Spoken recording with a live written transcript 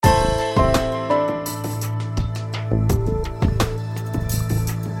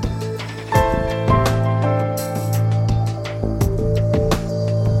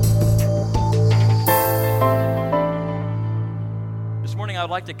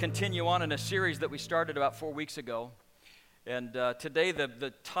like to continue on in a series that we started about 4 weeks ago. And today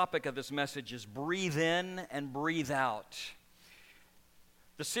the topic of this message is breathe in and breathe out.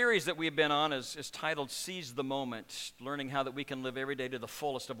 The series that we've been on is titled Seize the Moment, learning how that we can live every day to the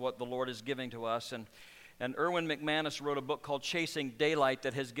fullest of what the Lord is giving to us. And Erwin McManus wrote a book called Chasing Daylight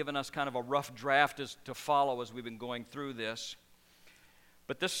that has given us kind of a rough draft to follow as we've been going through this.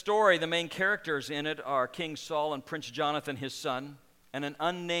 But this story, the main characters in it are King Saul and Prince Jonathan, his son, and an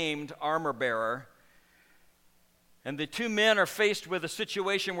unnamed armor bearer. And the two men are faced with a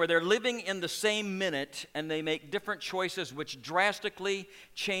situation where they're living in the same minute and they make different choices which drastically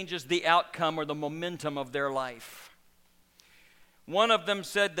changes the outcome or the momentum of their life. One of them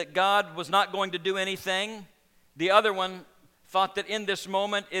said that God was not going to do anything. The other one thought that in this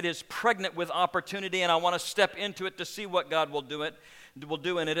moment it is pregnant with opportunity and I want to step into it to see what God will do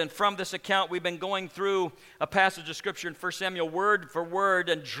in it. And from this account, we've been going through a passage of Scripture in 1 Samuel word for word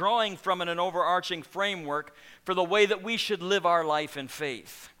and drawing from it an overarching framework for the way that we should live our life in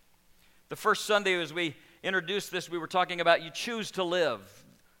faith. The first Sunday as we introduced this, we were talking about you choose to live.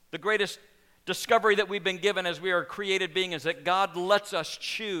 The greatest discovery that we've been given as we are created beings is that God lets us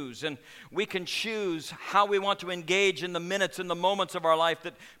choose, and we can choose how we want to engage in the minutes and the moments of our life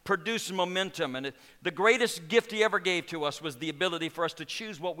that produce momentum. And the greatest gift He ever gave to us was the ability for us to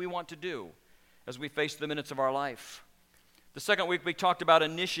choose what we want to do as we face the minutes of our life. The second week we talked about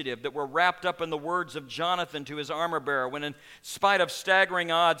initiative, that were wrapped up in the words of Jonathan to his armor bearer when in spite of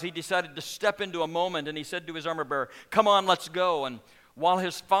staggering odds, he decided to step into a moment and he said to his armor bearer, "Come on, let's go." And while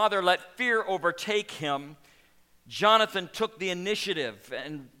his father let fear overtake him, Jonathan took the initiative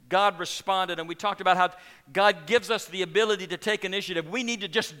and God responded. And we talked about how God gives us the ability to take initiative. We need to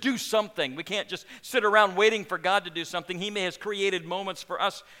just do something. We can't just sit around waiting for God to do something. He has created moments for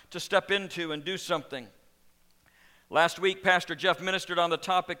us to step into and do something. Last week, Pastor Jeff ministered on the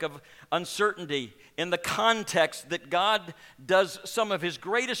topic of uncertainty in the context that God does some of His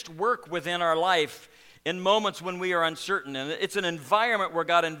greatest work within our life in moments when we are uncertain. And it's an environment where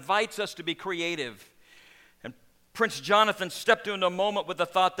God invites us to be creative. And Prince Jonathan stepped into a moment with the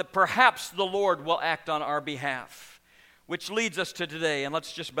thought that perhaps the Lord will act on our behalf, which leads us to today. And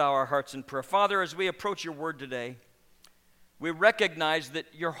let's just bow our hearts in prayer. Father, as we approach your word today, we recognize that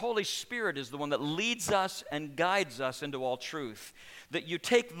your Holy Spirit is the one that leads us and guides us into all truth. That you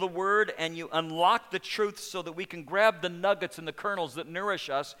take the word and you unlock the truth so that we can grab the nuggets and the kernels that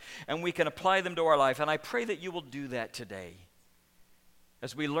nourish us and we can apply them to our life. And I pray that you will do that today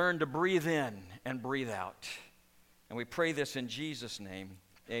as we learn to breathe in and breathe out. And we pray this in Jesus' name.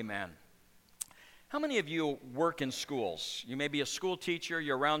 Amen. How many of you work in schools? You may be a school teacher,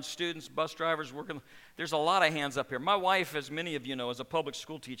 you're around students, bus drivers, working. There's a lot of hands up here. My wife, as many of you know, is a public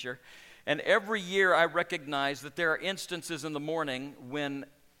school teacher. And every year I recognize that there are instances in the morning when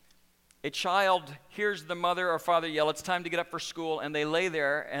a child hears the mother or father yell, "It's time to get up for school," and they lay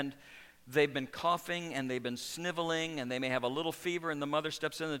there and they've been coughing and they've been sniveling and they may have a little fever, and the mother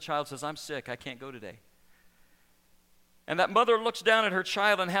steps in and the child says, "I'm sick, I can't go today." And that mother looks down at her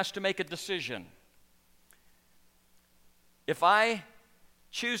child and has to make a decision. If I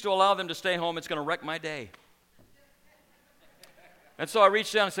choose to allow them to stay home, it's going to wreck my day. And so I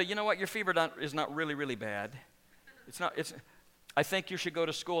reach down and say, "You know what, your fever is not really, really bad. I think you should go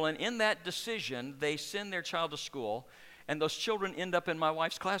to school." And in that decision, they send their child to school, and those children end up in my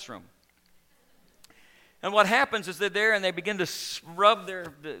wife's classroom. And what happens is they're there and they begin to rub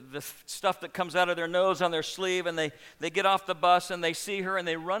the stuff that comes out of their nose on their sleeve, and they get off the bus and they see her and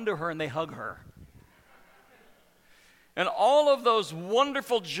they run to her and they hug her. And all of those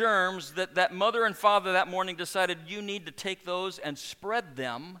wonderful germs that mother and father that morning decided you need to take those and spread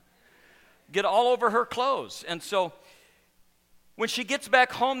them, get all over her clothes. And so when she gets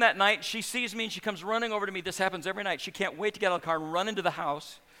back home that night, she sees me and she comes running over to me. This happens every night. She can't wait to get out of the car and run into the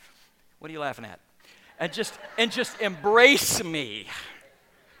house. "What are you laughing at?" And just embrace me.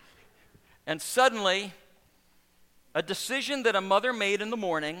 And suddenly, a decision that a mother made in the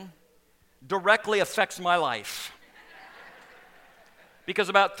morning directly affects my life. Because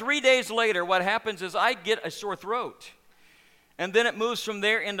about 3 days later, what happens is I get a sore throat. And then it moves from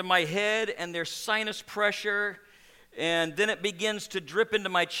there into my head, and there's sinus pressure, and then it begins to drip into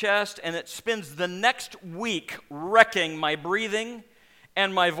my chest, and it spends the next week wrecking my breathing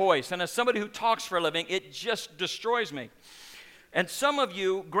and my voice. And as somebody who talks for a living, it just destroys me. And some of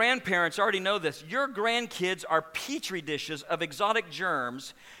you grandparents already know this. Your grandkids are petri dishes of exotic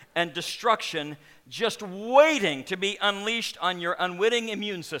germs and destruction just waiting to be unleashed on your unwitting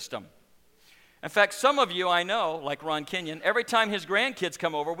immune system. In fact, some of you I know, like Ron Kenyon, every time his grandkids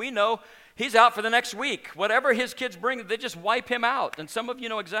come over, we know he's out for the next week. Whatever his kids bring, they just wipe him out. And some of you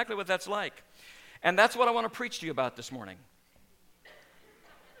know exactly what that's like. And that's what I want to preach to you about this morning.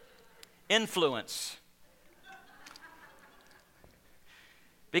 Influence.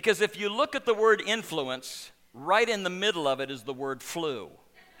 Because if you look at the word influence, right in the middle of it is the word flu.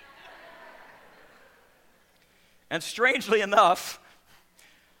 And strangely enough,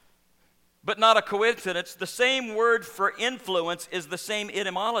 but not a coincidence, the same word for influence is the same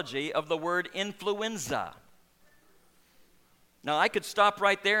etymology of the word influenza. Now, I could stop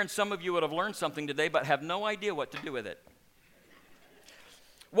right there, and some of you would have learned something today, but have no idea what to do with it.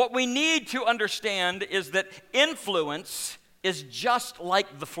 What we need to understand is that influence is just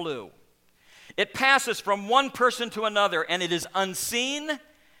like the flu. It passes from one person to another, and it is unseen,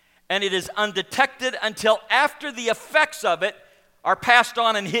 and it is undetected until after the effects of it are passed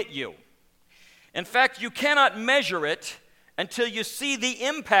on and hit you. In fact, you cannot measure it until you see the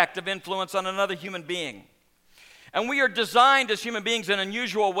impact of influence on another human being. And we are designed as human beings in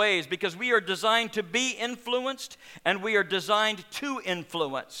unusual ways because we are designed to be influenced and we are designed to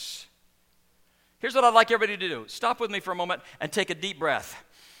influence. Here's what I'd like everybody to do. Stop with me for a moment and take a deep breath.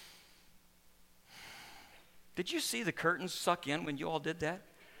 Did you see the curtains suck in when you all did that?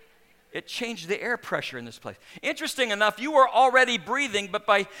 It changed the air pressure in this place. Interesting enough, you were already breathing, but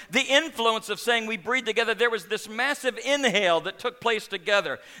by the influence of saying we breathe together, there was this massive inhale that took place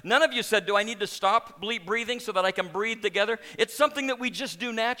together. None of you said, do I need to stop breathing so that I can breathe together? It's something that we just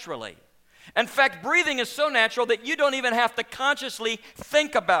do naturally. In fact, breathing is so natural that you don't even have to consciously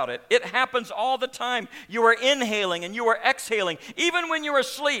think about it. It happens all the time. You are inhaling and you are exhaling. Even when you're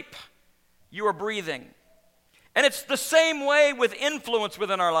asleep, you are breathing. And it's the same way with influence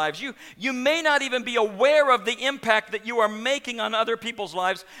within our lives. You may not even be aware of the impact that you are making on other people's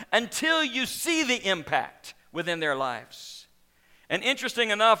lives until you see the impact within their lives. And interesting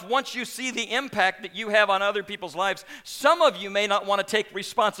enough, once you see the impact that you have on other people's lives, some of you may not want to take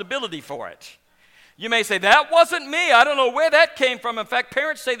responsibility for it. You may say, that wasn't me. I don't know where that came from. In fact,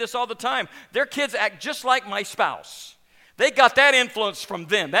 parents say this all the time. Their kids act just like my spouse. They got that influence from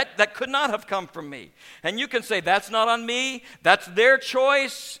them. That could not have come from me. And you can say, that's not on me. That's their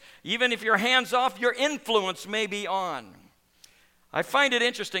choice. Even if you're hands off, your influence may be on. I find it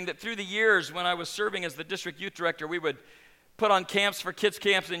interesting that through the years when I was serving as the district youth director, we would put on camps for kids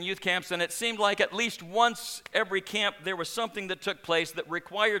camps and youth camps, and it seemed like at least once every camp there was something that took place that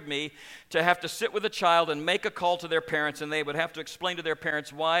required me to have to sit with a child and make a call to their parents, and they would have to explain to their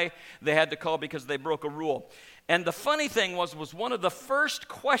parents why they had to call because they broke a rule. And the funny thing was one of the first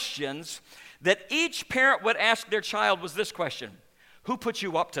questions that each parent would ask their child was this question: who put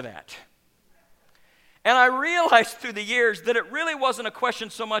you up to that? And I realized through the years that it really wasn't a question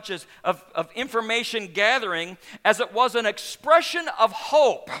so much as of information gathering as it was an expression of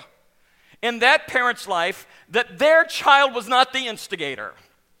hope in that parent's life that their child was not the instigator.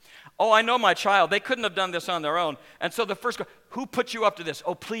 Oh, I know my child. They couldn't have done this on their own. And so the first question, who put you up to this?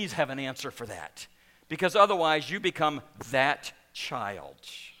 Oh, please have an answer for that. Because otherwise you become that child.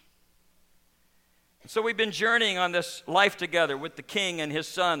 So we've been journeying on this life together with the king and his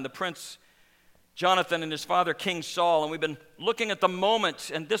son, the prince Jonathan and his father, King Saul, and we've been looking at the moment,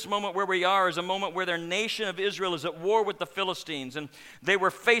 and this moment where we are is a moment where their nation of Israel is at war with the Philistines, and they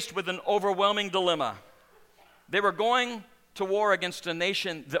were faced with an overwhelming dilemma. They were going to war against a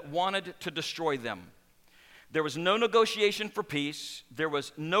nation that wanted to destroy them. There was no negotiation for peace. There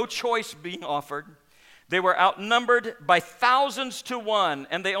was no choice being offered. They were outnumbered by thousands to one,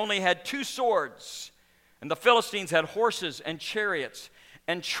 and they only had 2 swords. And the Philistines had horses and chariots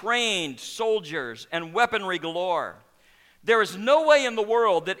and trained soldiers and weaponry galore. There is no way in the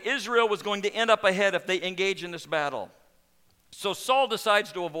world that Israel was going to end up ahead if they engage in this battle. So Saul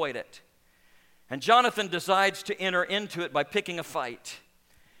decides to avoid it. And Jonathan decides to enter into it by picking a fight.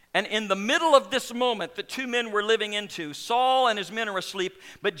 And in the middle of this moment that 2 men were living into, Saul and his men are asleep,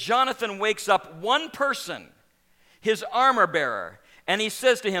 but Jonathan wakes up one person, his armor bearer, and he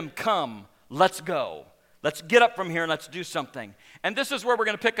says to him, "Come, let's go. Let's get up from here and let's do something." And this is where we're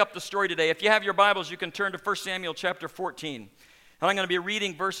going to pick up the story today. If you have your Bibles, you can turn to 1 Samuel chapter 14. And I'm going to be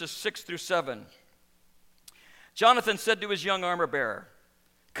reading verses 6 through 7. Jonathan said to his young armor bearer,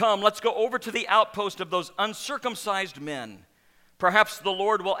 "Come, let's go over to the outpost of those uncircumcised men. Perhaps the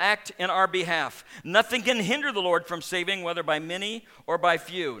Lord will act in our behalf. Nothing can hinder the Lord from saving, whether by many or by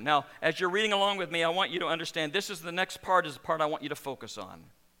few." Now, as you're reading along with me, I want you to understand this is the next part, is the part I want you to focus on.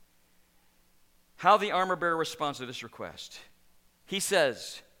 How the armor bearer responds to this request. He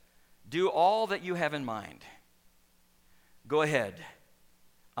says, "Do all that you have in mind. Go ahead.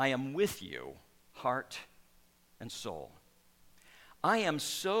 I am with you heart, and soul. I am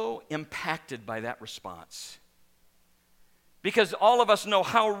so impacted by that response. Because all of us know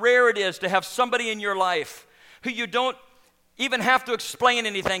how rare it is to have somebody in your life who you don't even have to explain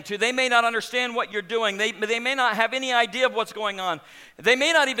anything to. They may not understand what you're doing. They may not have any idea of what's going on. They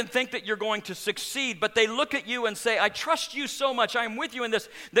may not even think that you're going to succeed, but they look at you and say, I trust you so much. I am with you in this,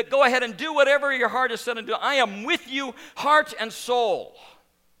 that go ahead and do whatever your heart is set to do. I am with you, heart and soul.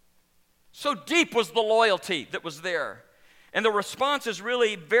 So deep was the loyalty that was there. And the response is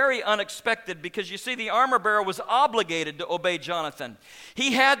really very unexpected because you see, the armor bearer was obligated to obey Jonathan.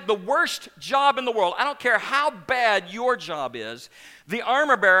 He had the worst job in the world. I don't care how bad your job is. The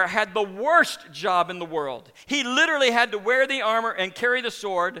armor bearer had the worst job in the world. He literally had to wear the armor and carry the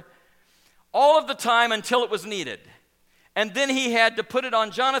sword all of the time until it was needed. And then he had to put it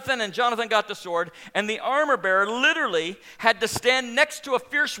on Jonathan, and Jonathan got the sword. And the armor bearer literally had to stand next to a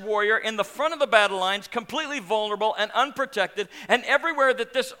fierce warrior in the front of the battle lines, completely vulnerable and unprotected. And everywhere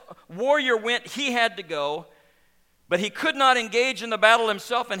that this warrior went, he had to go. But he could not engage in the battle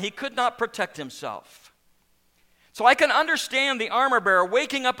himself, and he could not protect himself. So I can understand the armor bearer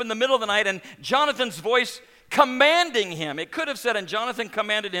waking up in the middle of the night and Jonathan's voice commanding him. It could have said, and Jonathan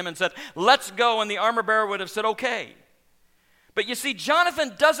commanded him and said, let's go, and the armor bearer would have said, okay. But you see,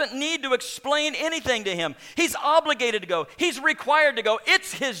 Jonathan doesn't need to explain anything to him. He's obligated to go. He's required to go.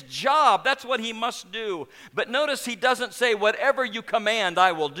 It's his job. That's what he must do. But notice he doesn't say, whatever you command,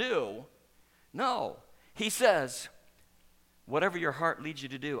 I will do. No. He says, whatever your heart leads you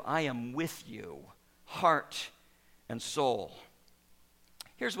to do, I am with you, heart and soul.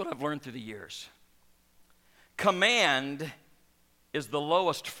 Here's what I've learned through the years. Command is the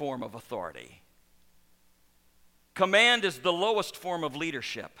lowest form of authority. Command is the lowest form of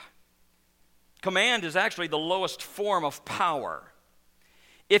leadership. Command is actually the lowest form of power.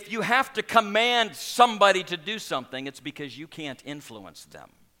 If you have to command somebody to do something, it's because you can't influence them.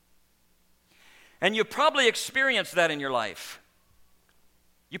 And you probably experienced that in your life.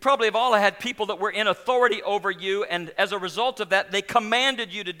 You probably have all had people that were in authority over you, and as a result of that, they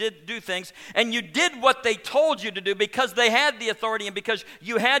commanded you to do things, and you did what they told you to do because they had the authority and because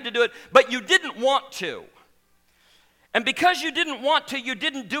you had to do it, but you didn't want to. And because you didn't want to, you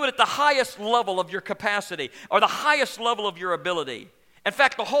didn't do it at the highest level of your capacity or the highest level of your ability. In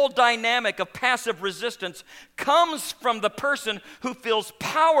fact, the whole dynamic of passive resistance comes from the person who feels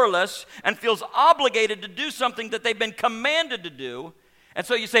powerless and feels obligated to do something that they've been commanded to do. And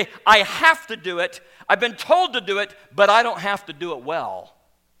so you say, I have to do it. I've been told to do it, but I don't have to do it well.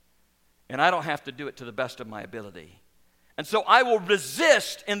 And I don't have to do it to the best of my ability. And so I will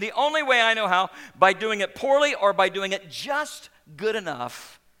resist in the only way I know how, by doing it poorly or by doing it just good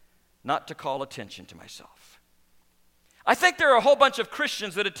enough not to call attention to myself. I think there are a whole bunch of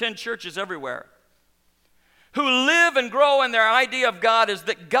Christians that attend churches everywhere who live and grow in their idea of God is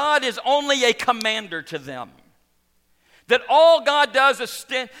that God is only a commander to them. That all God does is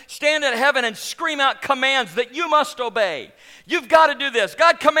stand in heaven and scream out commands that you must obey. You've got to do this.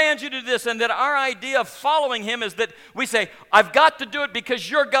 God commands you to do this. And that our idea of following Him is that we say, I've got to do it because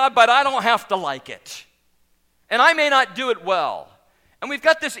you're God, but I don't have to like it. And I may not do it well. And we've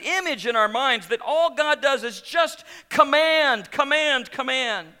got this image in our minds that all God does is just command, command,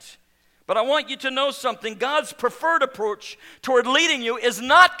 command. But I want you to know something. God's preferred approach toward leading you is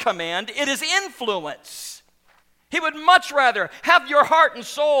not command, it is influence. He would much rather have your heart and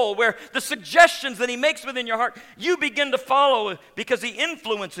soul where the suggestions that He makes within your heart, you begin to follow because He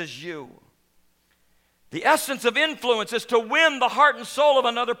influences you. The essence of influence is to win the heart and soul of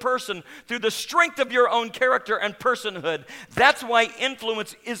another person through the strength of your own character and personhood. That's why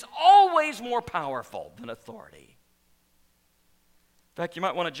influence is always more powerful than authority. In fact, you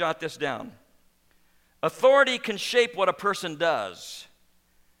might want to jot this down. Authority can shape what a person does,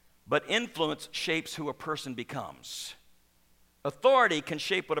 but influence shapes who a person becomes. Authority can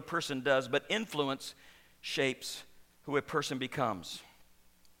shape what a person does, but influence shapes who a person becomes.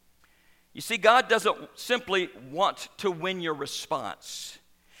 You see, God doesn't simply want to win your response.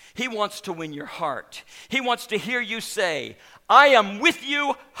 He wants to win your heart. He wants to hear you say, I am with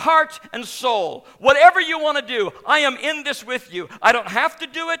you, heart and soul. Whatever you want to do, I am in this with you. I don't have to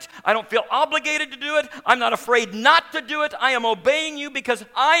do it. I don't feel obligated to do it. I'm not afraid not to do it. I am obeying you because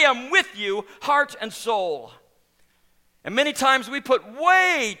I am with you, heart and soul. And many times we put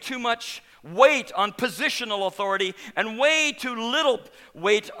way too much weight on positional authority and way too little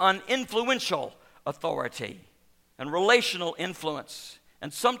weight on influential authority and relational influence.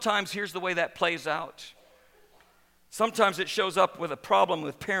 And sometimes here's the way that plays out. Sometimes it shows up with a problem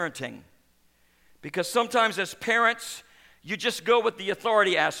with parenting. Because sometimes as parents, You just go with the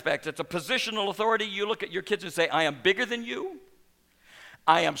authority aspect. It's a positional authority. You look at your kids and say, I am bigger than you.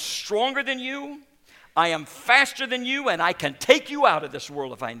 I am stronger than you. I am faster than you, and I can take you out of this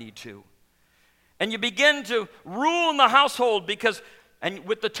world if I need to. And you begin to rule in the household and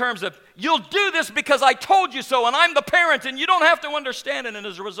with the terms of, you'll do this because I told you so, and I'm the parent, and you don't have to understand it. And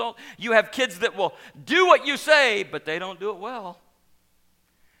as a result, you have kids that will do what you say, but they don't do it well.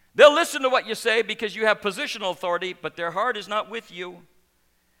 They'll listen to what you say because you have positional authority, but their heart is not with you.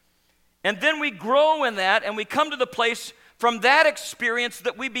 And then we grow in that, and we come to the place from that experience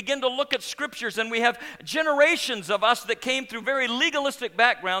that we begin to look at scriptures, and we have generations of us that came through very legalistic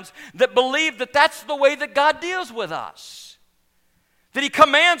backgrounds that believe that that's the way that God deals with us. That he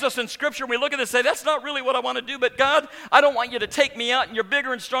commands us in scripture, and we look at it and say, that's not really what I want to do, but God, I don't want you to take me out, and you're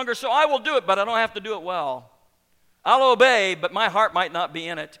bigger and stronger, so I will do it, but I don't have to do it well. I'll obey, but my heart might not be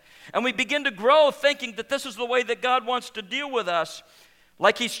in it. And we begin to grow thinking that this is the way that God wants to deal with us.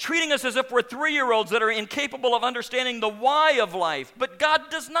 Like he's treating us as if we're 3-year-olds that are incapable of understanding the why of life. But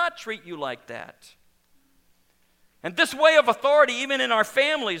God does not treat you like that. And this way of authority, even in our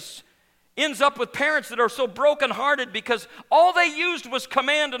families, ends up with parents that are so brokenhearted because all they used was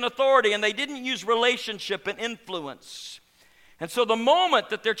command and authority, and they didn't use relationship and influence. And so the moment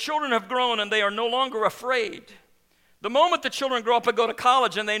that their children have grown and they are no longer afraid, the moment the children grow up and go to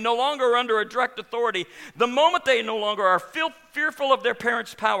college and they no longer are under a direct authority, the moment they no longer are fearful of their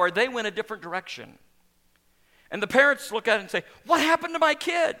parents' power, they went a different direction. And the parents look at it and say, what happened to my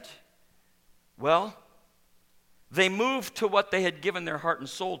kid? Well, they moved to what they had given their heart and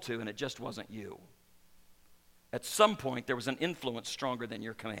soul to, and it just wasn't you. At some point, there was an influence stronger than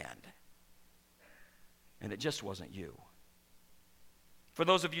your command. And it just wasn't you. For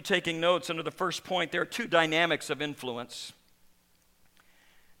those of you taking notes, under the first point, there are 2 dynamics of influence.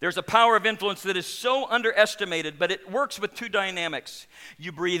 There's a power of influence that is so underestimated, but it works with 2 dynamics.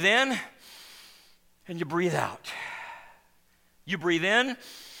 You breathe in and you breathe out. You breathe in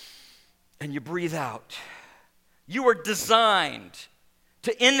and you breathe out. You are designed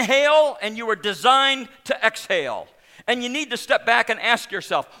to inhale and you are designed to exhale. And you need to step back and ask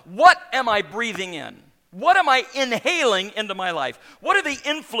yourself, what am I breathing in? What am I inhaling into my life? What are the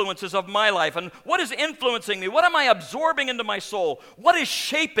influences of my life? And what is influencing me? What am I absorbing into my soul? What is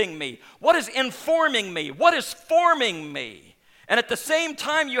shaping me? What is informing me? What is forming me? And at the same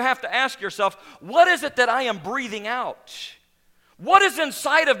time, you have to ask yourself, what is it that I am breathing out? What is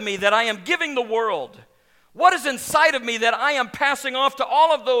inside of me that I am giving the world? What is inside of me that I am passing off to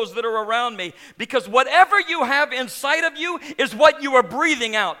all of those that are around me? Because whatever you have inside of you is what you are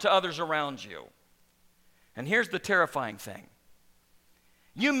breathing out to others around you. And here's the terrifying thing.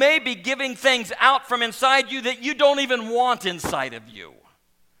 You may be giving things out from inside you that you don't even want inside of you.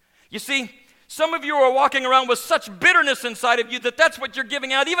 You see, some of you are walking around with such bitterness inside of you that that's what you're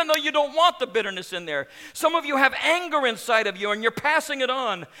giving out, even though you don't want the bitterness in there. Some of you have anger inside of you and you're passing it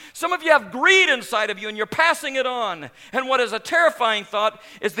on. Some of you have greed inside of you and you're passing it on. And what is a terrifying thought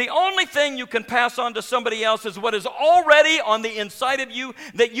is the only thing you can pass on to somebody else is what is already on the inside of you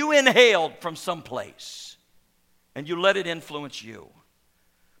that you inhaled from someplace. And you let it influence you.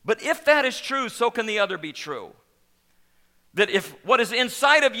 But if that is true, so can the other be true. That if what is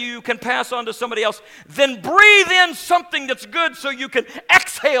inside of you can pass on to somebody else, then breathe in something that's good so you can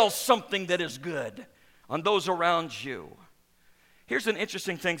exhale something that is good on those around you. Here's an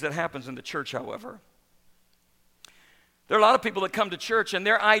interesting thing that happens in the church, however. There are a lot of people that come to church, and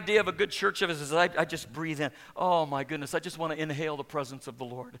their idea of a good church is I just breathe in. Oh, my goodness, I just want to inhale the presence of the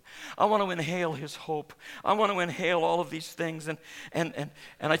Lord. I want to inhale his hope. I want to inhale all of these things, and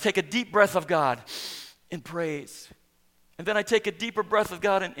I take a deep breath of God in praise. And then I take a deeper breath of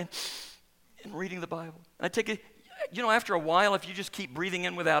God in reading the Bible. And I take after a while, if you just keep breathing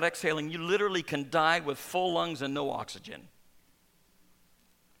in without exhaling, you literally can die with full lungs and no oxygen.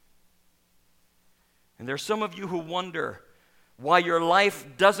 And there's some of you who wonder why your life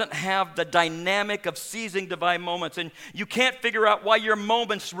doesn't have the dynamic of seizing divine moments, and you can't figure out why your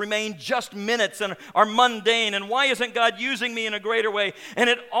moments remain just minutes and are mundane, and why isn't God using me in a greater way? And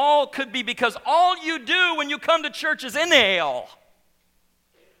it all could be because all you do when you come to church is inhale.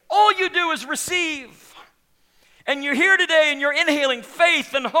 All you do is receive. And you're here today and you're inhaling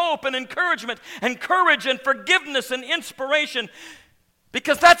faith and hope and encouragement and courage and forgiveness and inspiration,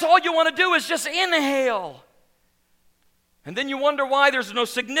 because that's all you want to do is just inhale. And then you wonder why there's no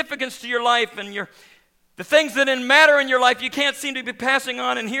significance to your life, and the things that matter in your life you can't seem to be passing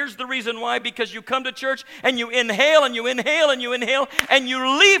on. And here's the reason why: because you come to church and you inhale and you inhale and you inhale, and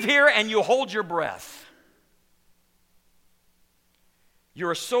you leave here and you hold your breath.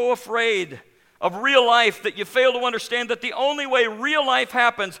 You're so afraid of real life that you fail to understand that the only way real life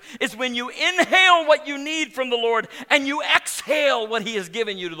happens is when you inhale what you need from the Lord and you exhale what He has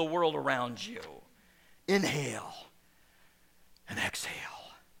given you to the world around you. Inhale and exhale.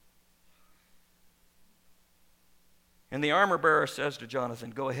 And the armor bearer says to Jonathan,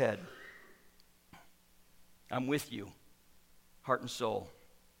 go ahead. I'm with you, heart and soul.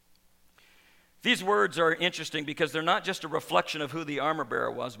 These words are interesting because they're not just a reflection of who the armor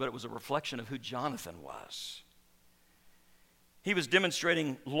bearer was, but it was a reflection of who Jonathan was. He was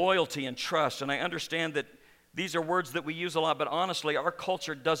demonstrating loyalty and trust, and I understand that these are words that we use a lot, but honestly, our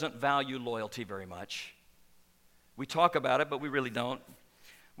culture doesn't value loyalty very much. We talk about it, but we really don't.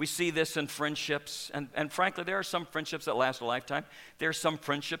 We see this in friendships, and frankly, there are some friendships that last a lifetime. There are some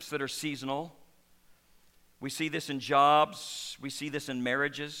friendships that are seasonal. We see this in jobs. We see this in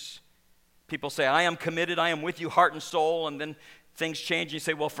marriages. People say, I am committed, I am with you, heart and soul, and then things change, and you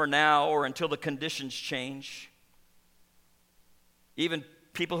say, well, for now, or until the conditions change. Even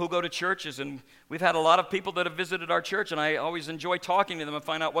people who go to churches, and we've had a lot of people that have visited our church, and I always enjoy talking to them and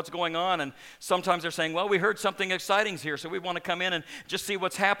find out what's going on, and sometimes they're saying, well, we heard something exciting here, so we want to come in and just see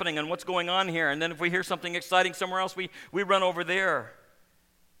what's happening and what's going on here, and then if we hear something exciting somewhere else, we run over there.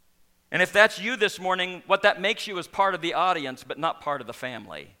 And if that's you this morning, what that makes you is part of the audience, but not part of the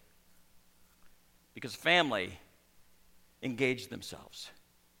family. Because family engage themselves.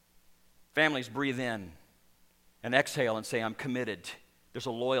 Families breathe in and exhale and say, I'm committed. There's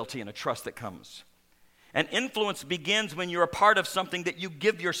a loyalty and a trust that comes. And influence begins when you're a part of something that you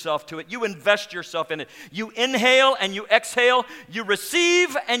give yourself to it. You invest yourself in it. You inhale and you exhale. You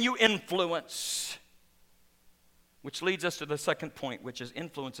receive and you influence. Which leads us to the second point, which is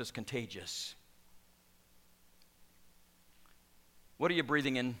influence is contagious. What are you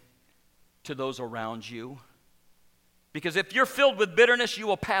breathing in to those around you? Because if you're filled with bitterness, you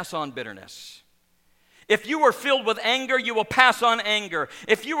will pass on bitterness. If you are filled with anger, you will pass on anger.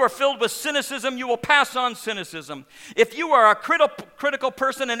 If you are filled with cynicism, you will pass on cynicism. If you are a critical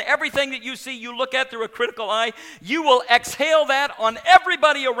person and everything that you see you look at through a critical eye, you will exhale that on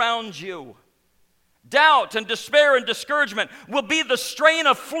everybody around you. Doubt and despair and discouragement will be the strain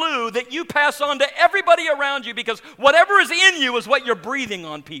of flu that you pass on to everybody around you, because whatever is in you is what you're breathing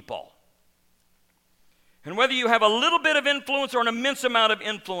on people. And whether you have a little bit of influence or an immense amount of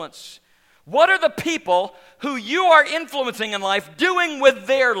influence, what are the people who you are influencing in life doing with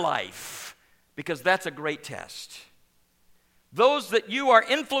their life? Because that's a great test. Those that you are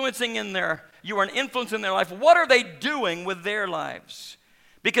influencing you are an influence in their life, what are they doing with their lives?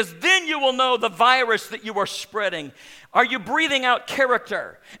 Because then you will know the virus that you are spreading. Are you breathing out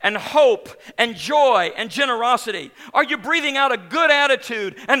character and hope and joy and generosity? Are you breathing out a good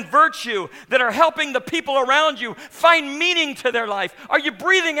attitude and virtue that are helping the people around you find meaning to their life? Are you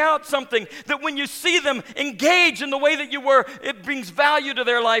breathing out something that when you see them engage in the way that you were, it brings value to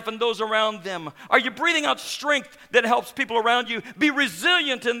their life and those around them? Are you breathing out strength that helps people around you be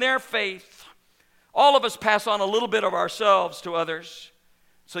resilient in their faith? All of us pass on a little bit of ourselves to others.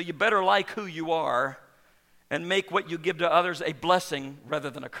 So you better like who you are and make what you give to others a blessing rather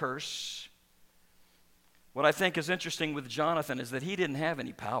than a curse. What I think is interesting with Jonathan is that he didn't have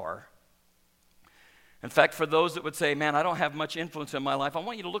any power. In fact, for those that would say, man, I don't have much influence in my life, I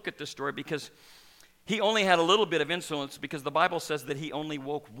want you to look at this story because he only had a little bit of influence, because the Bible says that he only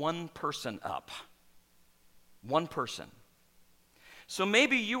woke one person up. One person. So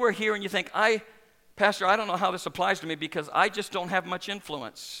maybe you are here and you think, Pastor, I don't know how this applies to me because I just don't have much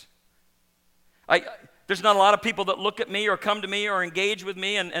influence. There's not a lot of people that look at me or come to me or engage with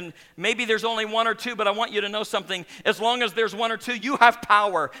me, and maybe there's only one or two, but I want you to know something. As long as there's one or two, you have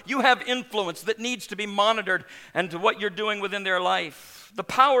power. You have influence that needs to be monitored and to what you're doing within their life. The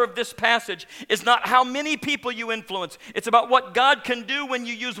power of this passage is not how many people you influence. It's about what God can do when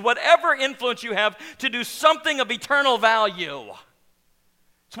you use whatever influence you have to do something of eternal value.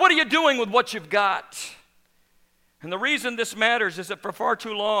 So what are you doing with what you've got? And the reason this matters is that for far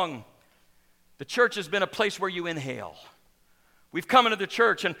too long, the church has been a place where you inhale. We've come into the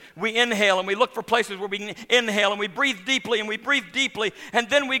church and we inhale and we look for places where we can inhale and we breathe deeply and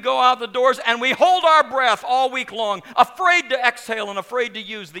then we go out the doors and we hold our breath all week long, afraid to exhale and afraid to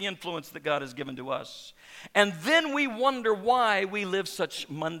use the influence that God has given to us. And then we wonder why we live such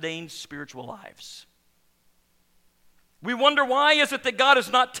mundane spiritual lives. We wonder, why is it that God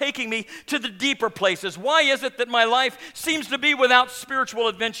is not taking me to the deeper places? Why is it that my life seems to be without spiritual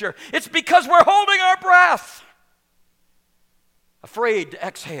adventure? It's because we're holding our breath, afraid to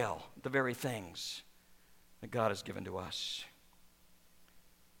exhale the very things that God has given to us.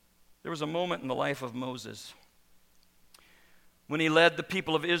 There was a moment in the life of Moses when he led the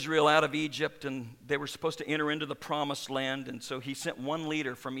people of Israel out of Egypt, and they were supposed to enter into the promised land. And so he sent one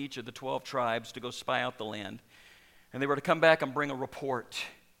leader from each of the 12 tribes to go spy out the land. And they were to come back and bring a report.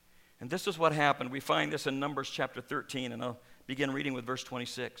 And this is what happened. We find this in Numbers chapter 13, and I'll begin reading with verse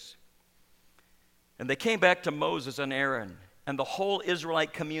 26. And they came back to Moses and Aaron and the whole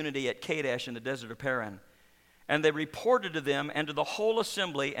Israelite community at Kadesh in the desert of Paran. And they reported to them and to the whole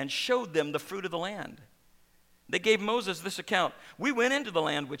assembly and showed them the fruit of the land. They gave Moses this account. We went into the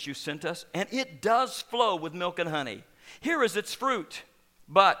land which you sent us, and it does flow with milk and honey. Here is its fruit.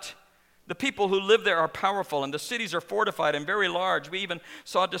 But the people who live there are powerful, and the cities are fortified and very large. We even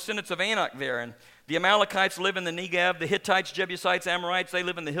saw descendants of Anak there. And the Amalekites live in the Negev. The Hittites, Jebusites, Amorites, they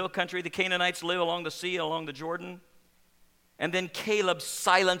live in the hill country. The Canaanites live along the sea, along the Jordan. And then Caleb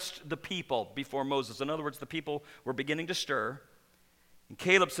silenced the people before Moses. In other words, the people were beginning to stir. And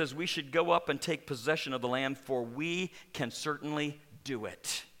Caleb says, we should go up and take possession of the land, for we can certainly do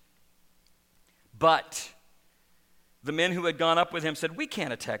it. But the men who had gone up with him said, we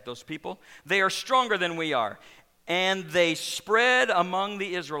can't attack those people. They are stronger than we are. And they spread among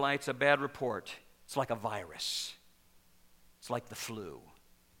the Israelites a bad report. It's like a virus. It's like the flu.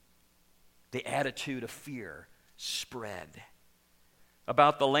 The attitude of fear spread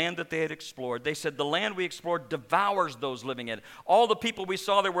about the land that they had explored. They said, the land we explored devours those living in it. All the people we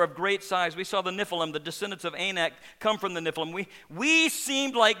saw there were of great size. We saw the Nephilim, the descendants of Anak, come from the Nephilim. We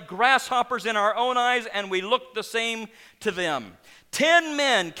seemed like grasshoppers in our own eyes, and we looked the same to them. 10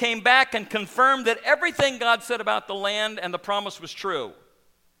 men came back and confirmed that everything God said about the land and the promise was true.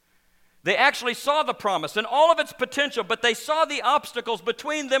 They actually saw the promise and all of its potential, but they saw the obstacles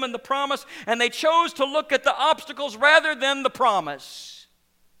between them and the promise, and they chose to look at the obstacles rather than the promise.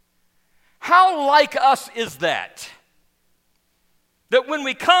 How like us is that? That when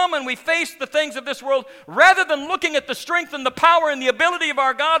we come and we face the things of this world, rather than looking at the strength and the power and the ability of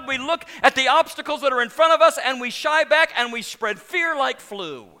our God, we look at the obstacles that are in front of us and we shy back and we spread fear like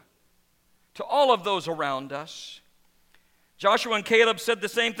flu to all of those around us. Joshua and Caleb said the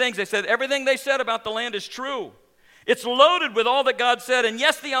same things. They said everything they said about the land is true. It's loaded with all that God said, and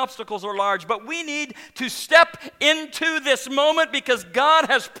yes, the obstacles are large, but we need to step into this moment because God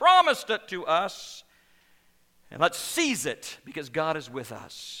has promised it to us. And let's seize it because God is with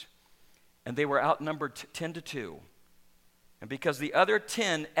us. And they were outnumbered 10-2. And because the other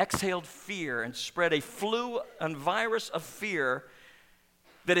 10 exhaled fear and spread a flu and virus of fear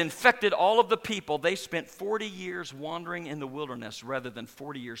that infected all of the people, they spent 40 years wandering in the wilderness rather than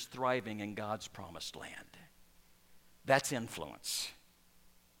 40 years thriving in God's promised land. That's influence.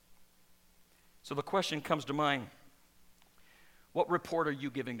 So the question comes to mind, what report are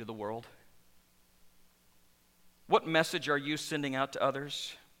you giving to the world? What message are you sending out to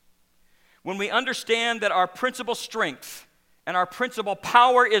others? When we understand that our principal strength and our principal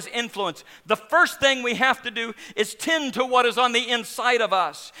power is influence, the first thing we have to do is tend to what is on the inside of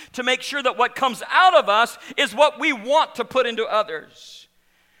us to make sure that what comes out of us is what we want to put into others.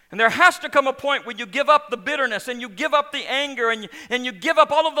 And there has to come a point when you give up the bitterness and you give up the anger and you give up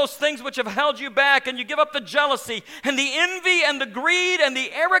all of those things which have held you back, and you give up the jealousy and the envy and the greed and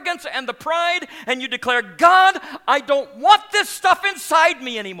the arrogance and the pride, and you declare, God, I don't want this stuff inside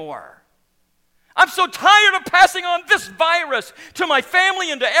me anymore. I'm so tired of passing on this virus to my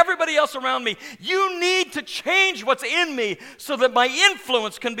family and to everybody else around me. You need to change what's in me so that my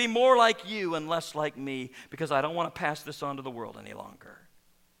influence can be more like you and less like me, because I don't want to pass this on to the world any longer.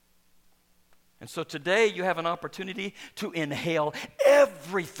 And so today you have an opportunity to inhale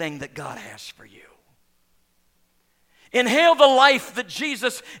everything that God has for you. Inhale the life that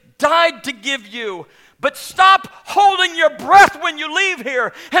Jesus died to give you. But stop holding your breath when you leave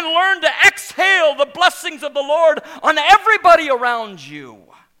here and learn to exhale the blessings of the Lord on everybody around you.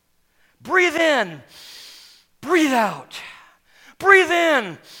 Breathe in, breathe out. Breathe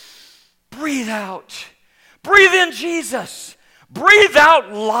in, breathe out. Breathe in Jesus. Breathe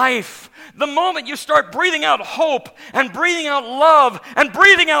out life. The moment you start breathing out hope and breathing out love and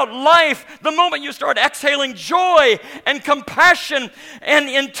breathing out life, the moment you start exhaling joy and compassion and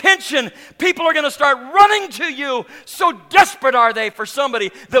intention, people are going to start running to you. So desperate are they for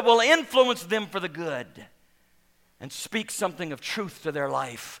somebody that will influence them for the good and speak something of truth to their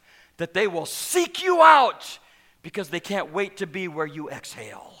life, that they will seek you out because they can't wait to be where you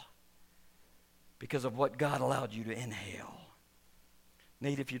exhale because of what God allowed you to inhale.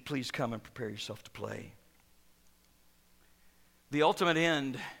 Nate, if you'd please come and prepare yourself to play. The ultimate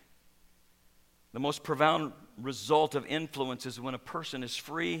end, the most profound result of influence is when a person is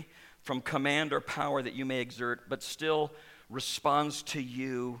free from command or power that you may exert, but still responds to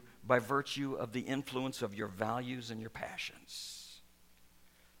you by virtue of the influence of your values and your passions.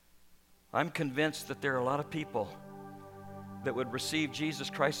 I'm convinced that there are a lot of people that would receive Jesus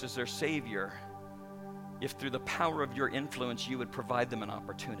Christ as their Savior if through the power of your influence you would provide them an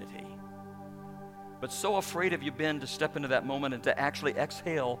opportunity. But so afraid have you been to step into that moment and to actually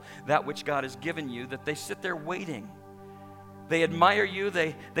exhale that which God has given you that they sit there waiting. They admire you,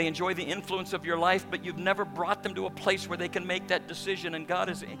 they enjoy the influence of your life, but you've never brought them to a place where they can make that decision. And God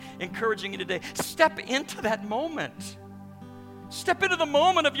is encouraging you today, step into that moment. Step into the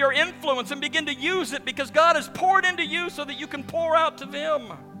moment of your influence and begin to use it, because God has poured into you so that you can pour out to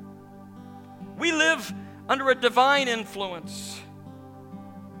them. We live under a divine influence.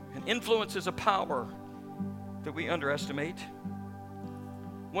 And influence is a power that we underestimate.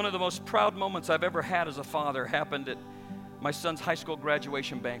 One of the most proud moments I've ever had as a father happened at my son's high school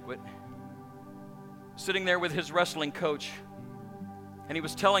graduation banquet. Sitting there with his wrestling coach, and he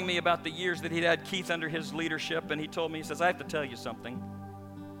was telling me about the years that he'd had Keith under his leadership, and he told me, he says, I have to tell you something.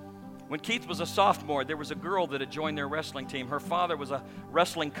 When Keith was a sophomore, there was a girl that had joined their wrestling team. Her father was a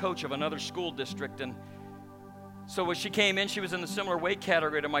wrestling coach of another school district, and so when she came in, she was in the similar weight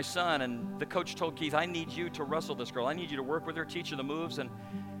category to my son, and the coach told Keith, I need you to wrestle this girl. I need you to work with her, teach her the moves. And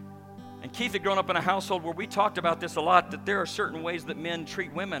Keith had grown up in a household where we talked about this a lot, that there are certain ways that men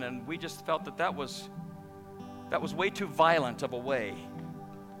treat women, and we just felt that was way too violent of a way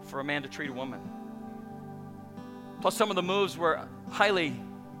for a man to treat a woman. Plus, some of the moves were highly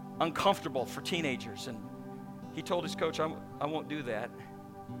uncomfortable for teenagers, and he told his coach, I won't do that.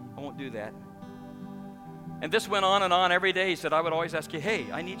 I won't do that. And this went on and on every day. He said, I would always ask you, hey,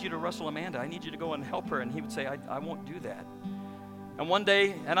 I need you to wrestle Amanda. I need you to go and help her. And he would say, I won't do that. And one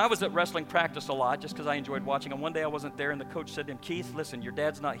day, and I was at wrestling practice a lot just because I enjoyed watching. And one day I wasn't there, and the coach said to him, Keith, listen, your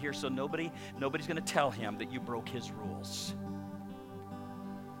dad's not here, so nobody's going to tell him that you broke his rules.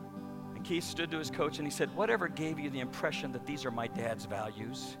 And Keith stood to his coach and he said, whatever gave you the impression that these are my dad's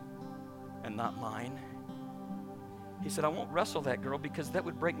values and not mine? He said, I won't wrestle that girl because that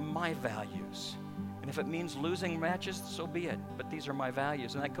would break my values. And if it means losing matches, so be it. But these are my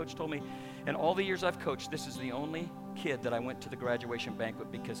values. And that coach told me, in all the years I've coached, this is the only kid that I went to the graduation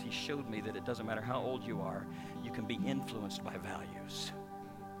banquet because he showed me that it doesn't matter how old you are, you can be influenced by values.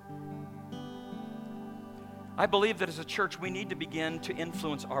 I believe that as a church, we need to begin to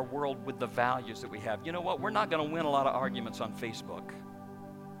influence our world with the values that we have. You know what? We're not going to win a lot of arguments on Facebook.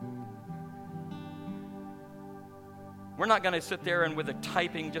 We're not going to sit there and with the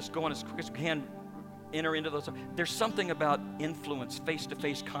typing just going as quick as we can enter into those. There's something about influence,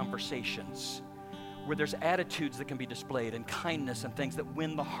 face-to-face conversations, where there's attitudes that can be displayed and kindness and things that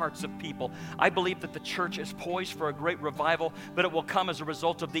win the hearts of people. I believe that the church is poised for a great revival, but it will come as a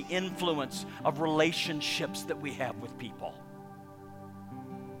result of the influence of relationships that we have with people.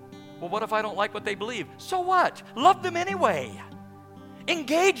 Well, what if I don't like what they believe? So what? Love them anyway.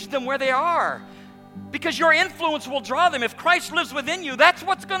 Engage them where they are. Because your influence will draw them. If Christ lives within you, that's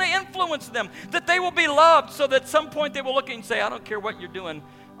what's going to influence them. That they will be loved so that at some point they will look and say, I don't care what you're doing.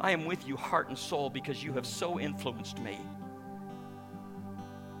 I am with you heart and soul because you have so influenced me.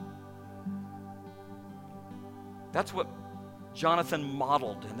 That's what Jonathan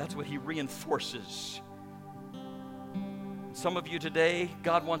modeled, and that's what he reinforces. Some of you today,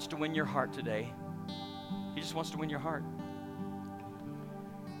 God wants to win your heart today. He just wants to win your heart.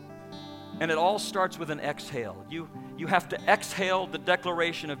 And it all starts with an exhale. You have to exhale the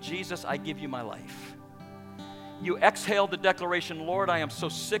declaration of Jesus, I give you my life. You exhale the declaration, Lord, I am so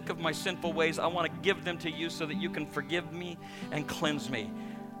sick of my sinful ways. I want to give them to you so that you can forgive me and cleanse me.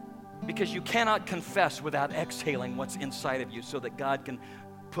 Because you cannot confess without exhaling what's inside of you so that God can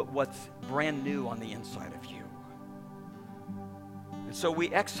put what's brand new on the inside of you. And so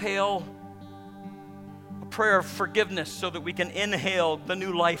we exhale a prayer of forgiveness so that we can inhale the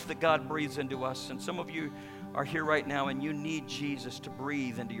new life that God breathes into us. And some of you are here right now and you need Jesus to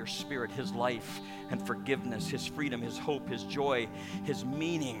breathe into your spirit His life and forgiveness, His freedom, His hope, His joy, His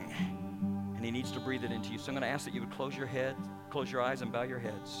meaning. And He needs to breathe it into you. So I'm going to ask that you would close your head, close your eyes, and bow your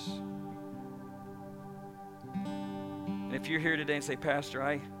heads. And if you're here today and say, Pastor,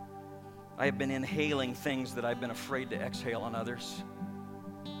 I have been inhaling things that I've been afraid to exhale on others.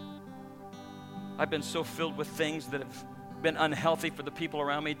 I've been so filled with things that have been unhealthy for the people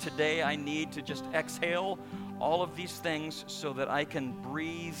around me. Today I need to just exhale all of these things so that I can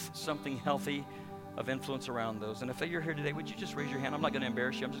breathe something healthy of influence around those. And if you're here today, would you just raise your hand? I'm not going to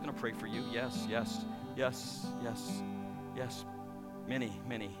embarrass you. I'm just going to pray for you. Yes, yes, yes, yes, yes. Many,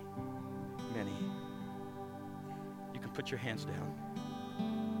 many, many. You can put your hands down.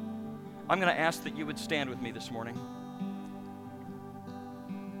 I'm going to ask that you would stand with me this morning.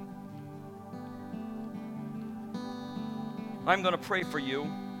 I'm going to pray for you.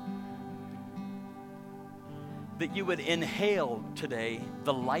 that you would inhale today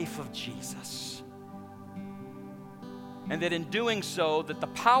the life of Jesus. And that in doing so, that the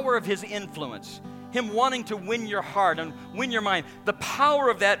power of his influence, him wanting to win your heart and win your mind, the power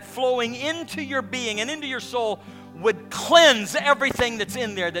of that flowing into your being and into your soul would cleanse everything that's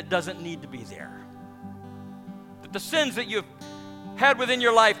in there that doesn't need to be there. That the sins that you've had within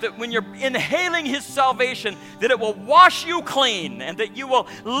your life, that when you're inhaling his salvation, that it will wash you clean and that you will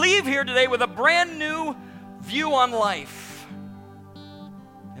leave here today with a brand new view on life.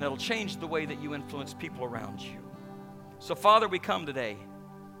 And it'll change the way that you influence people around you. So, Father, we come today.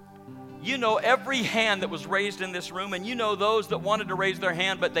 You know every hand that was raised in this room, and you know those that wanted to raise their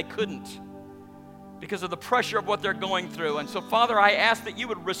hand, but they couldn't because of the pressure of what they're going through. And so, Father, I ask that you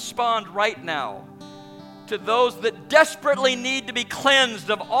would respond right now to those that desperately need to be cleansed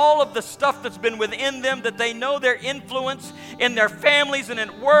of all of the stuff that's been within them, that they know their influence in their families and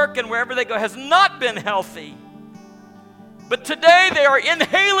at work and wherever they go has not been healthy. But today they are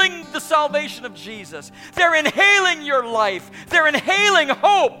inhaling the salvation of Jesus. They're inhaling your life. They're inhaling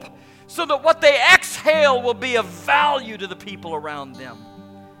hope so that what they exhale will be of value to the people around them.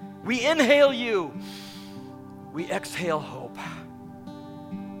 We inhale you. We exhale hope.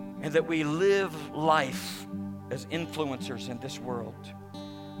 And that we live life as influencers in this world.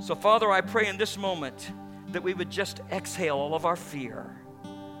 So, Father, I pray in this moment that we would just exhale all of our fear,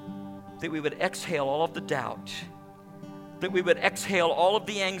 that we would exhale all of the doubt, that we would exhale all of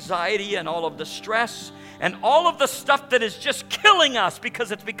the anxiety and all of the stress and all of the stuff that is just killing us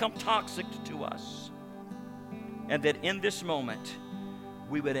because it's become toxic to us. And that in this moment,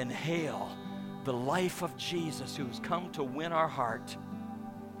 we would inhale the life of Jesus, who's come to win our heart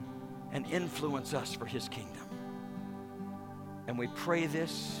and influence us for his kingdom. And we pray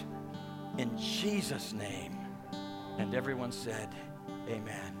this in Jesus' name. And everyone said,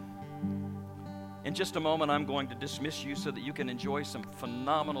 amen. In just a moment, I'm going to dismiss you so that you can enjoy some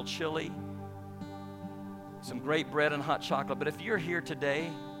phenomenal chili, some great bread and hot chocolate. But if you're here today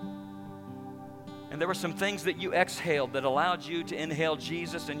and there were some things that you exhaled that allowed you to inhale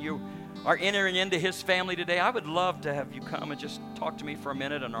Jesus and you are entering into his family today, I would love to have you come and just talk to me for a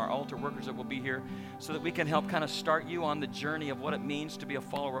minute and our altar workers that will be here so that we can help kind of start you on the journey of what it means to be a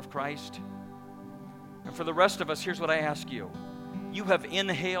follower of Christ. And for the rest of us, here's what I ask you. You have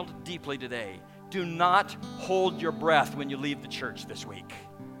inhaled deeply today. Do not hold your breath when you leave the church this week.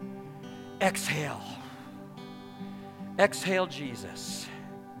 Exhale. Exhale Jesus.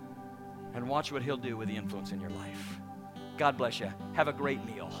 And watch what he'll do with the influence in your life. God bless you. Have a great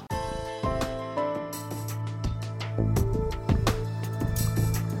meal.